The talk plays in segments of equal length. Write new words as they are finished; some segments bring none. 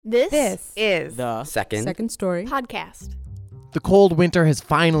This is The second story podcast. The cold winter has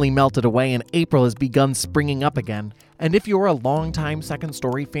finally melted away and April has begun springing up again. And if you're a longtime Second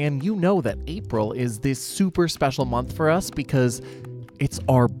Story fan, you know that April is this super special month for us because it's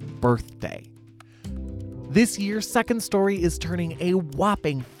our birthday. This year, Second Story is turning a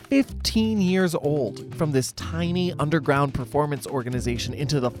whopping 15 years old from this tiny underground performance organization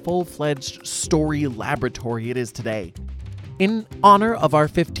into the full-fledged story laboratory it is today. In honor of our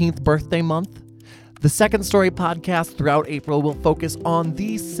 15th birthday month, the Second Story podcast throughout April will focus on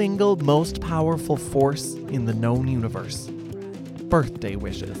the single most powerful force in the known universe: birthday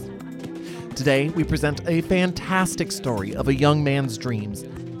wishes. Today, we present a fantastic story of a young man's dreams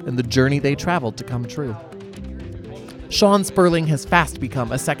and the journey they traveled to come true. Sean Sperling has fast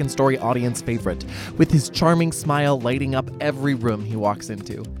become a Second Story audience favorite, with his charming smile lighting up every room he walks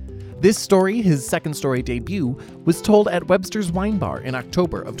into. This story, his Second Story debut, was told at Webster's Wine Bar in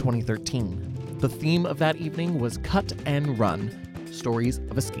October of 2013. The theme of that evening was Cut and Run, Stories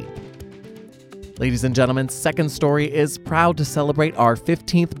of Escape. Ladies and gentlemen, Second Story is proud to celebrate our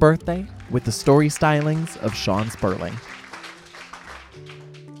 15th birthday with the story stylings of Sean Sperling.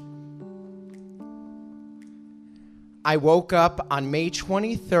 I woke up on May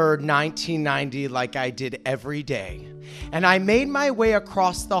 23rd, 1990, like I did every day, and I made my way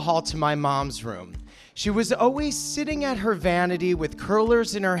across the hall to my mom's room. She was always sitting at her vanity with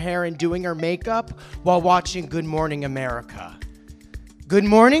curlers in her hair and doing her makeup while watching Good Morning America. "Good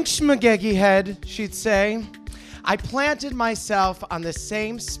morning, schmagegi head," she'd say. I planted myself on the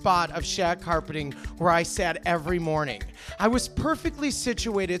same spot of shag carpeting where I sat every morning. I was perfectly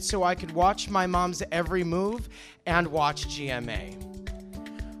situated so I could watch my mom's every move and watch GMA.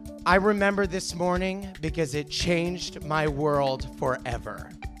 I remember this morning because it changed my world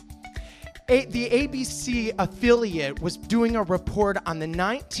forever. The ABC affiliate was doing a report on the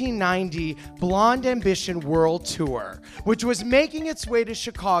 1990 Blonde Ambition World Tour, which was making its way to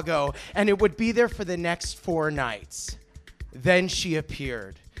Chicago, and it would be there for the next 4 nights. Then she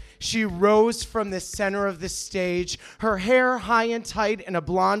appeared. She rose from the center of the stage, her hair high and tight in a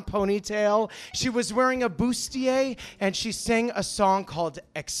blonde ponytail. She was wearing a bustier, and she sang a song called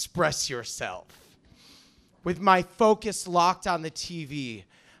Express Yourself. With my focus locked on the TV,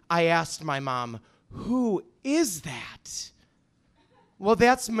 I asked my mom, "Who is that?" "Well,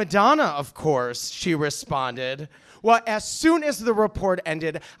 that's Madonna, of course," she responded. Well, as soon as the report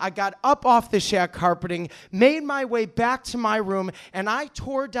ended, I got up off the shag carpeting, made my way back to my room, and I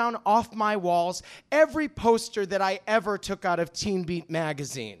tore down off my walls every poster that I ever took out of Teen Beat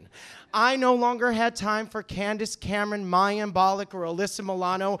magazine. I no longer had time for Candace Cameron, Mayim Bialik, or Alyssa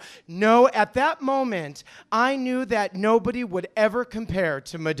Milano. No, at that moment, I knew that nobody would ever compare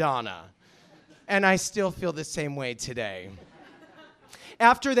to Madonna. And I still feel the same way today.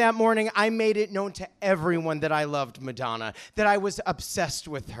 After that morning, I made it known to everyone that I loved Madonna, that I was obsessed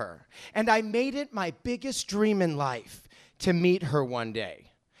with her. And I made it my biggest dream in life to meet her one day.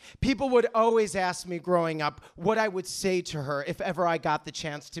 People would always ask me growing up what I would say to her if ever I got the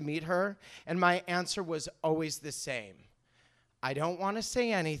chance to meet her, and my answer was always the same. I don't want to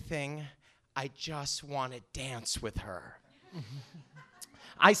say anything, I just want to dance with her.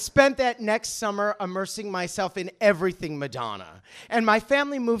 I spent that next summer immersing myself in everything Madonna, and my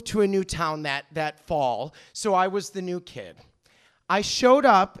family moved to a new town that fall, so I was the new kid. I showed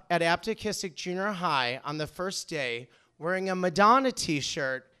up at Aptekissick Junior High on the first day wearing a Madonna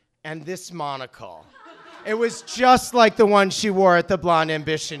t-shirt and this monocle. It was just like the one she wore at the Blonde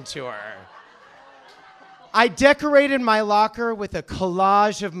Ambition tour. I decorated my locker with a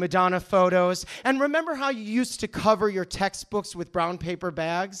collage of Madonna photos. And remember how you used to cover your textbooks with brown paper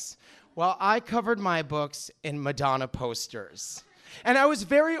bags? Well, I covered my books in Madonna posters. And I was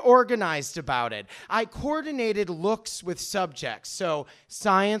very organized about it. I coordinated looks with subjects. So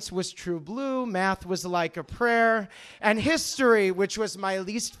science was True Blue, math was Like a Prayer, and history, which was my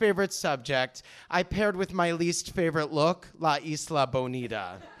least favorite subject, I paired with my least favorite look, La Isla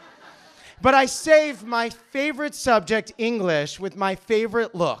Bonita. But I saved my favorite subject, English, with my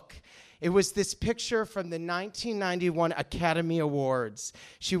favorite look. It was this picture from the 1991 Academy Awards.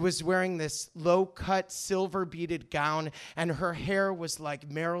 She was wearing this low-cut, silver-beaded gown, and her hair was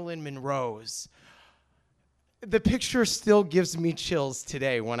like Marilyn Monroe's. The picture still gives me chills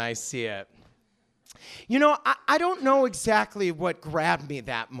today when I see it. You know, I don't know exactly what grabbed me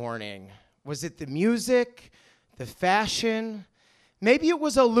that morning. Was it the music, the fashion? Maybe it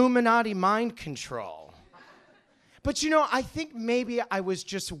was Illuminati mind control. But you know, I think maybe I was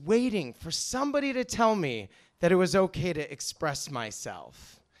just waiting for somebody to tell me that it was okay to express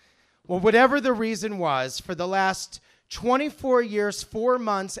myself. Well, whatever the reason was, for the last 24 years, 4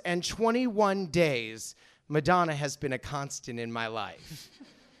 months, and 21 days, Madonna has been a constant in my life.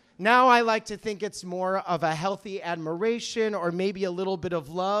 Now I like to think it's more of a healthy admiration or maybe a little bit of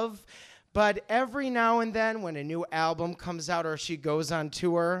love. But every now and then when a new album comes out or she goes on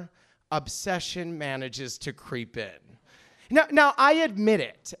tour, obsession manages to creep in. Now I admit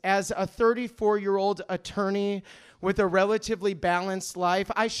it, as a 34-year-old attorney with a relatively balanced life,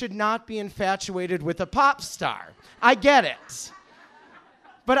 I should not be infatuated with a pop star. I get it.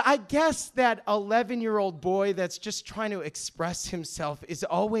 But I guess that 11-year-old boy that's just trying to express himself is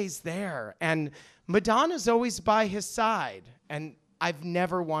always there. And Madonna's always by his side. And I've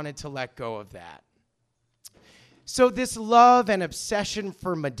never wanted to let go of that. So this love and obsession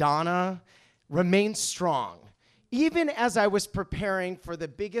for Madonna remains strong, even as I was preparing for the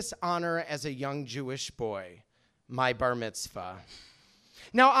biggest honor as a young Jewish boy, my bar mitzvah.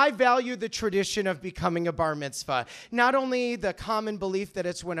 Now, I value the tradition of becoming a bar mitzvah, not only the common belief that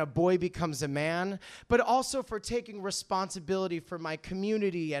it's when a boy becomes a man, but also for taking responsibility for my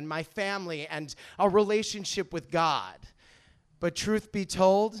community and my family and a relationship with God. But truth be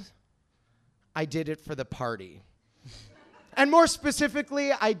told, I did it for the party. And more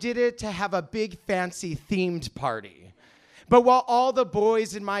specifically, I did it to have a big, fancy themed party. But while all the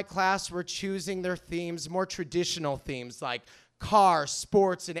boys in my class were choosing their themes, more traditional themes like cars,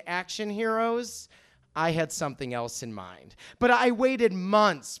 sports, and action heroes, I had something else in mind. But I waited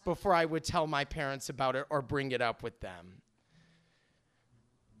months before I would tell my parents about it or bring it up with them.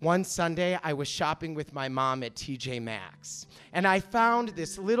 One Sunday, I was shopping with my mom at TJ Maxx, and I found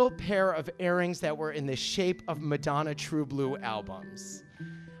this little pair of earrings that were in the shape of Madonna True Blue albums.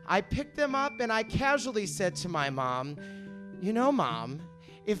 I picked them up and I casually said to my mom, "You know, Mom,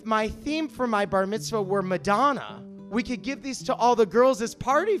 if my theme for my bar mitzvah were Madonna, we could give these to all the girls as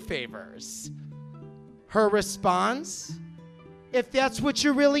party favors." Her response, "If that's what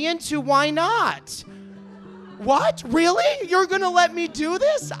you're really into, why not?" What? Really? You're gonna let me do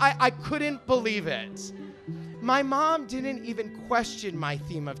this? I couldn't believe it. My mom didn't even question my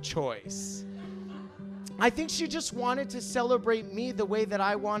theme of choice. I think she just wanted to celebrate me the way that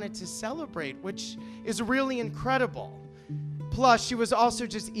I wanted to celebrate, which is really incredible. Plus, she was also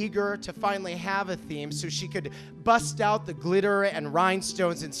just eager to finally have a theme so she could bust out the glitter and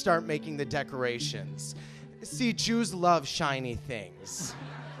rhinestones and start making the decorations. See, Jews love shiny things.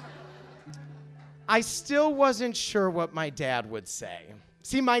 I still wasn't sure what my dad would say.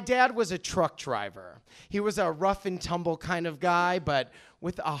 See, my dad was a truck driver. He was a rough and tumble kind of guy, but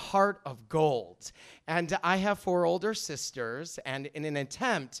with a heart of gold. And I have 4 older sisters, and in an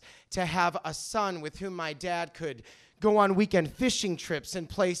attempt to have a son with whom my dad could go on weekend fishing trips and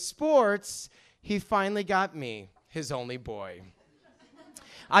play sports, he finally got me, his only boy.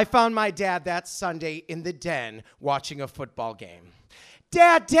 I found my dad that Sunday in the den watching a football game.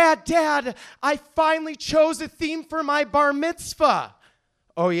 Dad, I finally chose a theme for my bar mitzvah."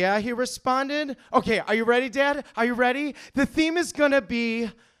 "Oh yeah," he responded. "Okay, are you ready, Dad? Are you ready? The theme is gonna be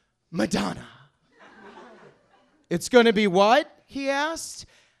Madonna." "It's gonna be what?" he asked.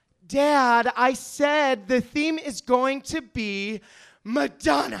 "Dad, I said the theme is going to be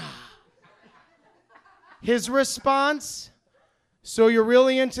Madonna." His response, "So you're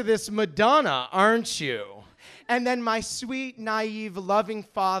really into this Madonna, aren't you?" And then my sweet, naive, loving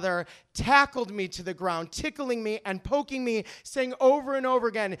father tackled me to the ground, tickling me and poking me, saying over and over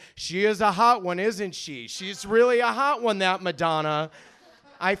again, "She is a hot one, isn't she? She's really a hot one, that Madonna."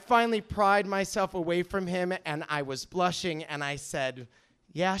 I finally pried myself away from him, and I was blushing, and I said,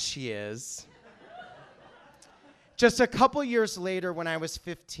 "Yeah, she is." Just a couple years later, when I was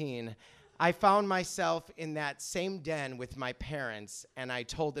 15, I found myself in that same den with my parents, and I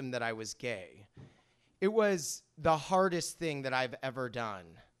told them that I was gay. It was the hardest thing that I've ever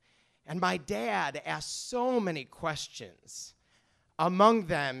done. And my dad asked so many questions. Among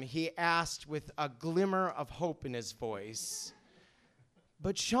them, he asked with a glimmer of hope in his voice,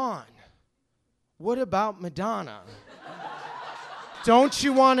 "But Sean, what about Madonna? Don't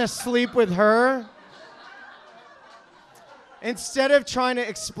you want to sleep with her?" Instead of trying to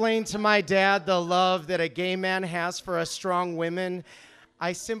explain to my dad the love that a gay man has for a strong woman,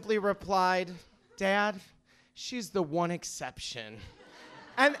 I simply replied, "Dad, she's the one exception."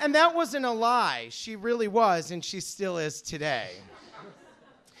 And that wasn't a lie. She really was, and she still is today.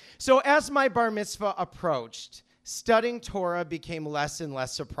 So as my bar mitzvah approached, studying Torah became less and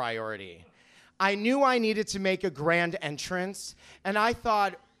less a priority. I knew I needed to make a grand entrance, and I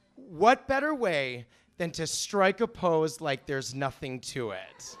thought, what better way than to strike a pose like there's nothing to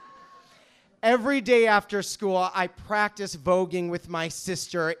it? Every day after school, I practiced voguing with my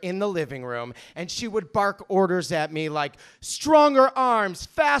sister in the living room, and she would bark orders at me like, stronger arms,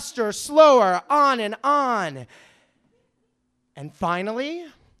 faster, slower, on and on. And finally,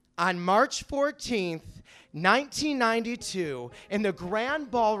 on March 14th, 1992, in the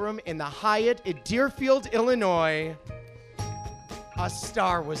Grand Ballroom in the Hyatt in Deerfield, Illinois, a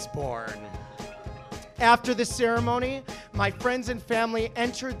star was born. After the ceremony, my friends and family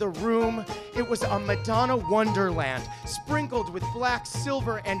entered the room. It was a Madonna wonderland, sprinkled with black,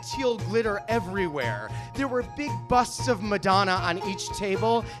 silver, and teal glitter everywhere. There were big busts of Madonna on each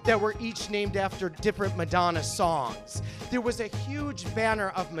table that were each named after different Madonna songs. There was a huge banner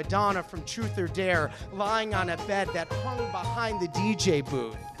of Madonna from Truth or Dare lying on a bed that hung behind the DJ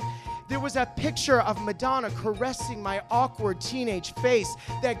booth. There was a picture of Madonna caressing my awkward teenage face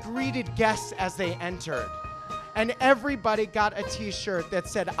that greeted guests as they entered. And everybody got a t-shirt that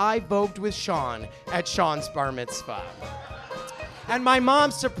said, I vogued with Sean at Sean's bar mitzvah. And my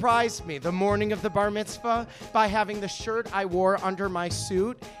mom surprised me the morning of the bar mitzvah by having the shirt I wore under my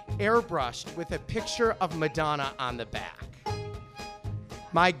suit airbrushed with a picture of Madonna on the back.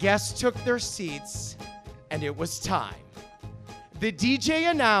 My guests took their seats, and it was time. The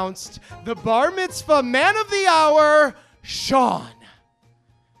DJ announced the bar mitzvah man of the hour, Sean.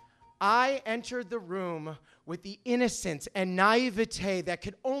 I entered the room with the innocence and naivete that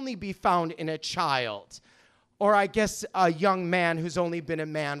could only be found in a child, or I guess a young man who's only been a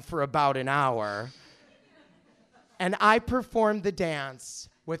man for about an hour. And I performed the dance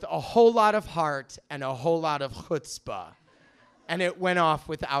with a whole lot of heart and a whole lot of chutzpah, and it went off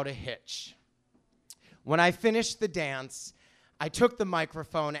without a hitch. When I finished the dance, I took the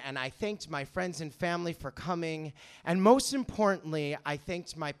microphone and I thanked my friends and family for coming, and most importantly, I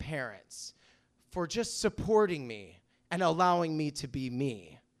thanked my parents for just supporting me and allowing me to be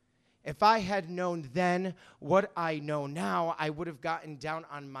me. If I had known then what I know now, I would have gotten down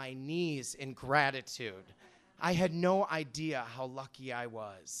on my knees in gratitude. I had no idea how lucky I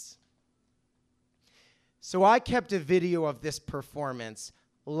was. So I kept a video of this performance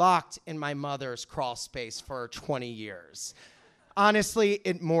locked in my mother's crawl space for 20 years. Honestly,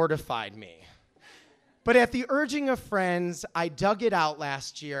 it mortified me. But at the urging of friends, I dug it out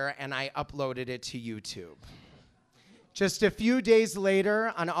last year and I uploaded it to YouTube. Just a few days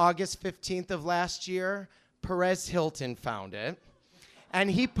later, on August 15th of last year, Perez Hilton found it, and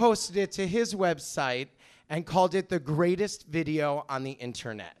he posted it to his website and called it the greatest video on the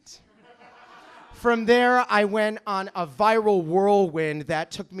internet. From there, I went on a viral whirlwind that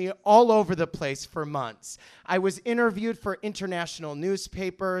took me all over the place for months. I was interviewed for international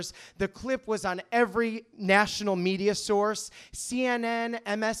newspapers. The clip was on every national media source, CNN,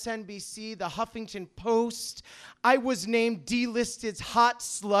 MSNBC, the Huffington Post. I was named D-Listed's Hot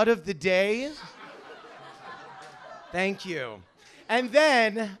Slut of the Day. Thank you. And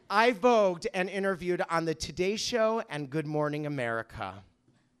then I vogued and interviewed on the Today Show and Good Morning America.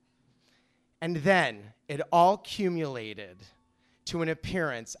 And then it all accumulated to an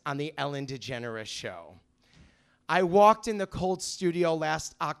appearance on the Ellen DeGeneres Show. I walked in the Cold studio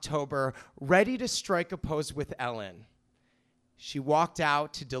last October, ready to strike a pose with Ellen. She walked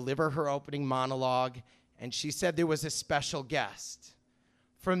out to deliver her opening monologue, and she said there was a special guest.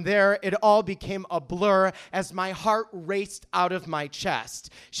 From there, it all became a blur as my heart raced out of my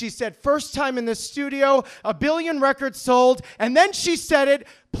chest. She said, first time in the studio, 1 billion records sold, and then she said it,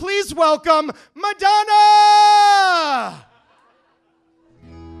 please welcome Madonna!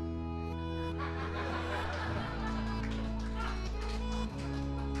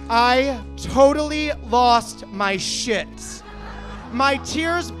 I totally lost my shit. My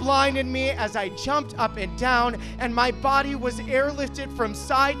tears blinded me as I jumped up and down, and my body was airlifted from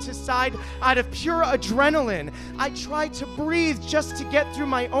side to side out of pure adrenaline. I tried to breathe just to get through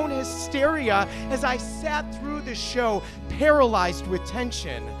my own hysteria as I sat through the show, paralyzed with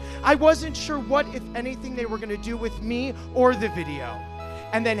tension. I wasn't sure what, if anything, they were going to do with me or the video.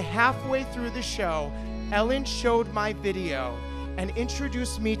 And then halfway through the show, Ellen showed my video and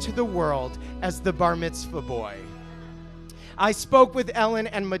introduced me to the world as the bar mitzvah boy. I spoke with Ellen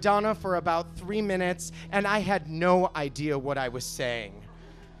and Madonna for about 3 minutes, and I had no idea what I was saying.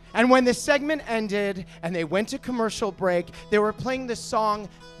 And when the segment ended and they went to commercial break, they were playing the song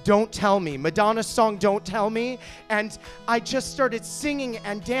Don't Tell Me, Madonna's song Don't Tell Me, and I just started singing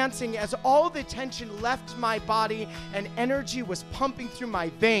and dancing as all the tension left my body and energy was pumping through my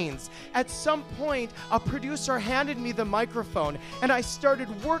veins. At some point, a producer handed me the microphone, and I started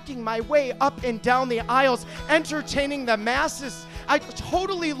working my way up and down the aisles, entertaining the masses. I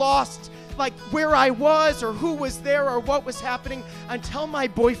totally lost like where I was or who was there or what was happening until my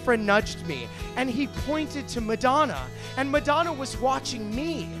boyfriend nudged me and he pointed to Madonna, and Madonna was watching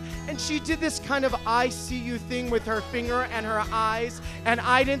me. And she did this kind of I see you thing with her finger and her eyes, and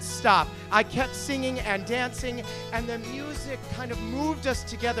I didn't stop. I kept singing and dancing, and the music kind of moved us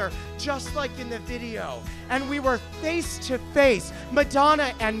together, just like in the video. And we were face to face,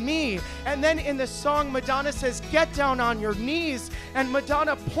 Madonna and me. And then in the song, Madonna says, "Get down on your knees." And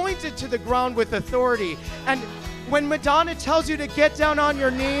Madonna pointed to the ground with authority. And when Madonna tells you to get down on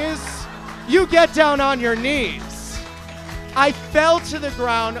your knees, you get down on your knees. I fell to the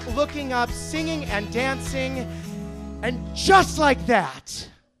ground, looking up, singing and dancing, and just like that,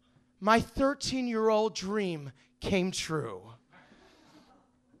 my 13-year-old dream came true.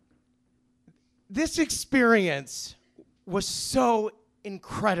 This experience was so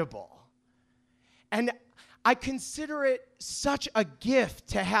incredible, and I consider it such a gift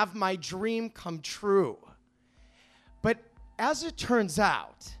to have my dream come true. But as it turns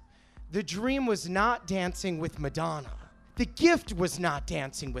out, the dream was not dancing with Madonna. The gift was not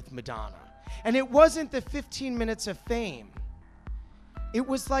dancing with Madonna. And it wasn't the 15 minutes of fame. It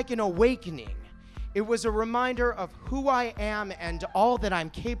was like an awakening. It was a reminder of who I am and all that I'm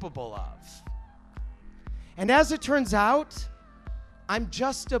capable of. And as it turns out, I'm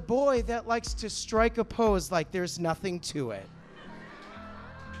just a boy that likes to strike a pose like there's nothing to it.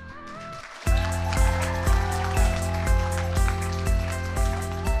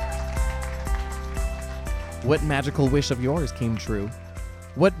 What magical wish of yours came true?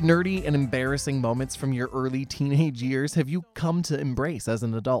 What nerdy and embarrassing moments from your early teenage years have you come to embrace as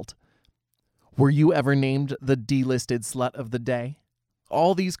an adult? Were you ever named the delisted slut of the day?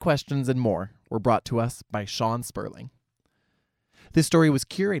 All these questions and more were brought to us by Sean Sperling. This story was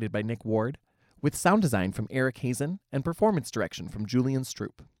curated by Nick Ward, with sound design from Eric Hazen and performance direction from Julian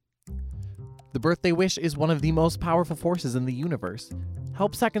Stroop. The birthday wish is one of the most powerful forces in the universe.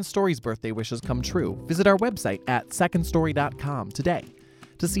 Help Second Story's birthday wishes come true. Visit our website at secondstory.com today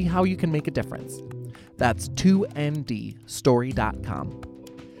to see how you can make a difference. That's 2ndstory.com.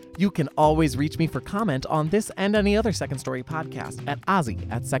 You can always reach me for comment on this and any other Second Story podcast at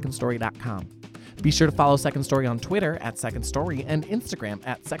ozzy@secondstory.com. Be sure to follow Second Story on Twitter at Second Story and Instagram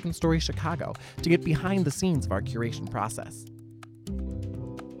at Second Story Chicago to get behind the scenes of our curation process.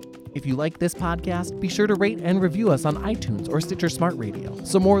 If you like this podcast, be sure to rate and review us on iTunes or Stitcher Smart Radio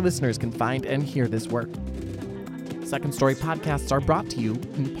so more listeners can find and hear this work. Second Story podcasts are brought to you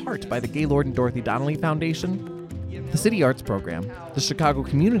in part by the Gaylord and Dorothy Donnelly Foundation, the City Arts Program, the Chicago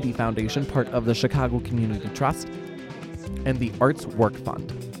Community Foundation, part of the Chicago Community Trust, and the Arts Work Fund.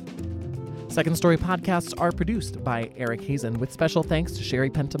 Second Story podcasts are produced by Eric Hazen with special thanks to Sherry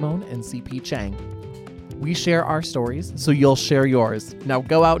Pentamone and CP Chang. We share our stories, so you'll share yours. Now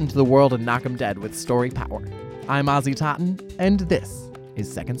go out into the world and knock 'em dead with story power. I'm Ozzy Totten, and this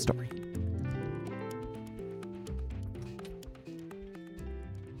is Second Story.